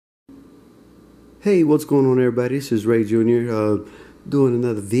Hey, what's going on, everybody? This is Ray Jr. Doing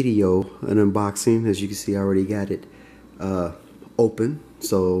another video, an unboxing. As you can see, I already got it open,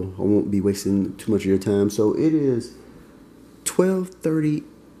 so I won't be wasting too much of your time. So it is 12:30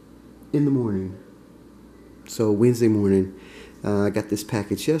 in the morning, so Wednesday morning. I got this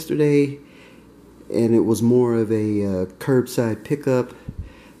package yesterday, and it was more of a curbside pickup.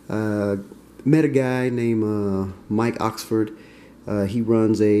 Met a guy named Mike Oxford. He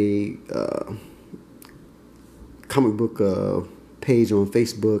runs a comic book page on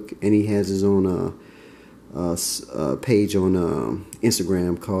Facebook, and he has his own page on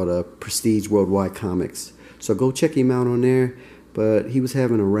Instagram called Prestige Worldwide Comics. So go check him out on there. But he was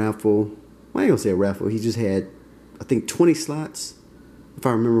having a raffle. Well, I ain't gonna say a raffle. He just had, I think, 20 slots, if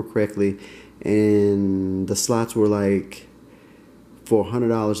I remember correctly, and the slots were like for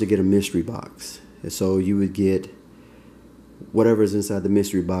 $100 to get a mystery box. And so you would get whatever is inside the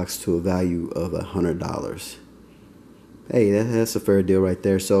mystery box to a value of $100. Hey, that's a fair deal right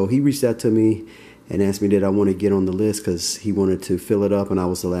there. So he reached out to me and asked me did I want to get on the list, because he wanted to fill it up and I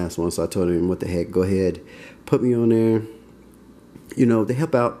was the last one. So I told him, what the heck, go ahead, put me on there. You know, they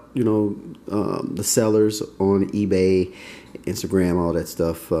help out, you know, the sellers on eBay, Instagram, all that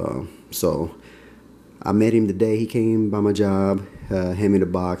stuff. So I met him today. He came by my job, handed me the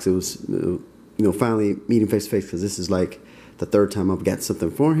box. It was, you know, finally meeting face to face, because this is like the third time I've got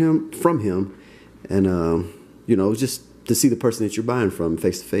something from him. And, you know, just to see the person that you're buying from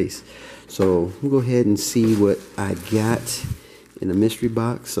face to face. So we'll go ahead and see what I got in the mystery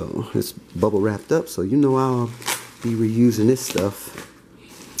box. So it's bubble wrapped up, so you know I'll be reusing this stuff.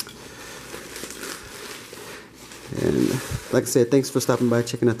 And like I said, thanks for stopping by,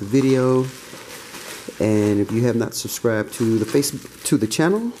 checking out the video. And if you have not subscribed to the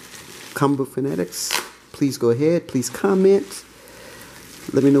channel, Comic Book Fanatics, please go ahead, please comment.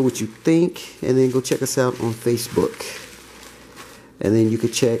 Let me know what you think, and then go check us out on Facebook. And then you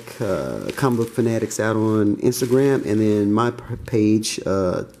could check Comic Book Fanatics out on Instagram, and then my page,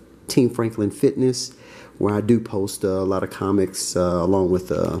 Team Franklin Fitness, where I do post a lot of comics along with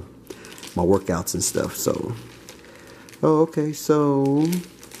my workouts and stuff. So, okay, so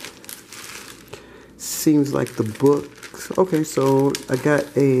seems like the book. Okay, so I got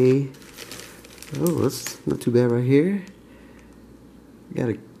a. Oh, that's not too bad right here. Got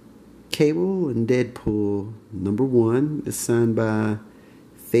a Cable and Deadpool #1. It's signed by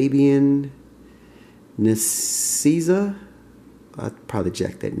Fabian Nicieza. I'll probably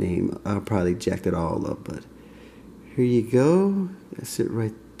jack that name. I'll probably jack it all up, but here you go. That's it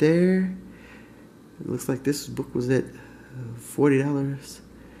right there. It looks like this book was at $40,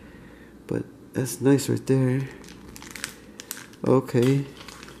 but that's nice right there. Okay.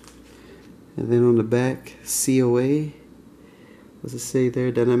 And then on the back, COA. What's it say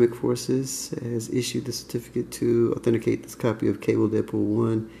there? Dynamic Forces has issued the certificate to authenticate this copy of Cable Deadpool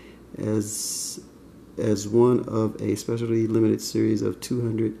 1 as one of a specialty limited series of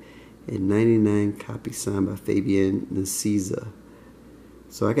 299 copies signed by Fabian Nicieza.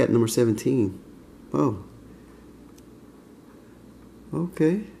 So I got number 17. Oh.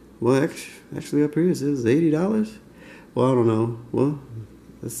 Okay. Well, actually up here it says $80. Well, I don't know. Well,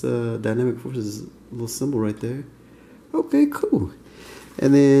 that's Dynamic Forces little symbol right there. Okay, cool.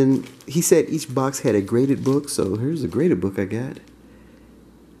 And then he said each box had a graded book, so here's a graded book I got.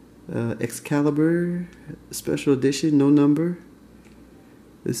 Excalibur Special Edition, no number.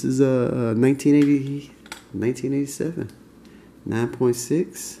 This is 1987,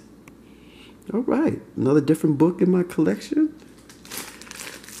 9.6. All right, another different book in my collection.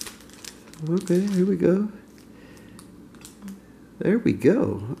 Okay, here we go. There we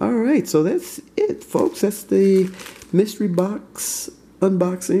go. All right, so that's it, folks. That's the mystery box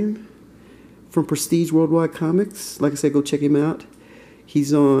unboxing from Prestige Worldwide Comics. Like I said, go check him out.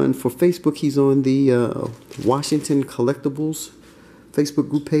 He's on, for Facebook, he's on the Washington Collectibles Facebook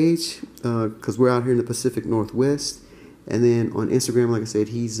group page, because we're out here in the Pacific Northwest. And then on Instagram, like I said,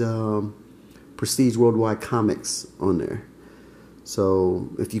 he's Prestige Worldwide Comics on there. So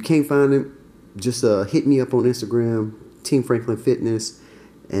if you can't find him, just hit me up on Instagram, Team Franklin Fitness,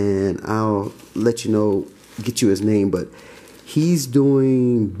 and I'll let you know, get you his name. But he's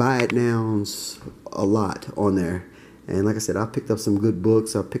doing buy it nows a lot on there. And like I said, I picked up some good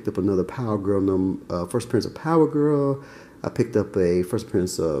books. I picked up another Power Girl, first appearance of Power Girl. I picked up a first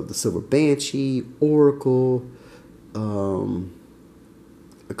appearance of the Silver Banshee, Oracle, a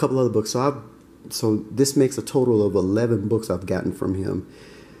couple other books. So this makes a total of 11 books I've gotten from him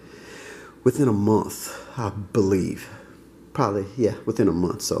within a month, I believe. Probably, yeah, within a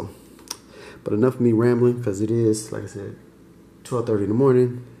month. So, but enough of me rambling, because it is, like I said, 12:30 in the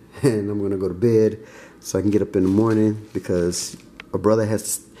morning. and I'm gonna go to bed so I can get up in the morning because a brother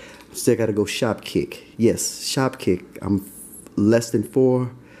has still got to go shop kick. Yes, shop kick. I'm less than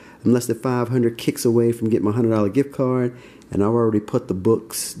 500 kicks away from getting my $100 gift card, and I've already put the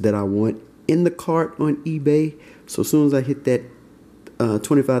books that I want in the cart on eBay. So as soon as I hit that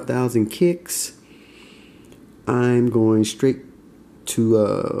 25,000 kicks, I'm going straight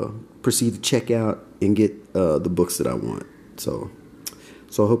to proceed to check out and get the books that I want. So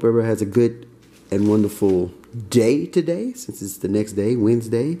I hope everyone has a good and wonderful day today, since it's the next day,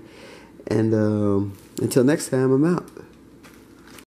 Wednesday. And until next time, I'm out.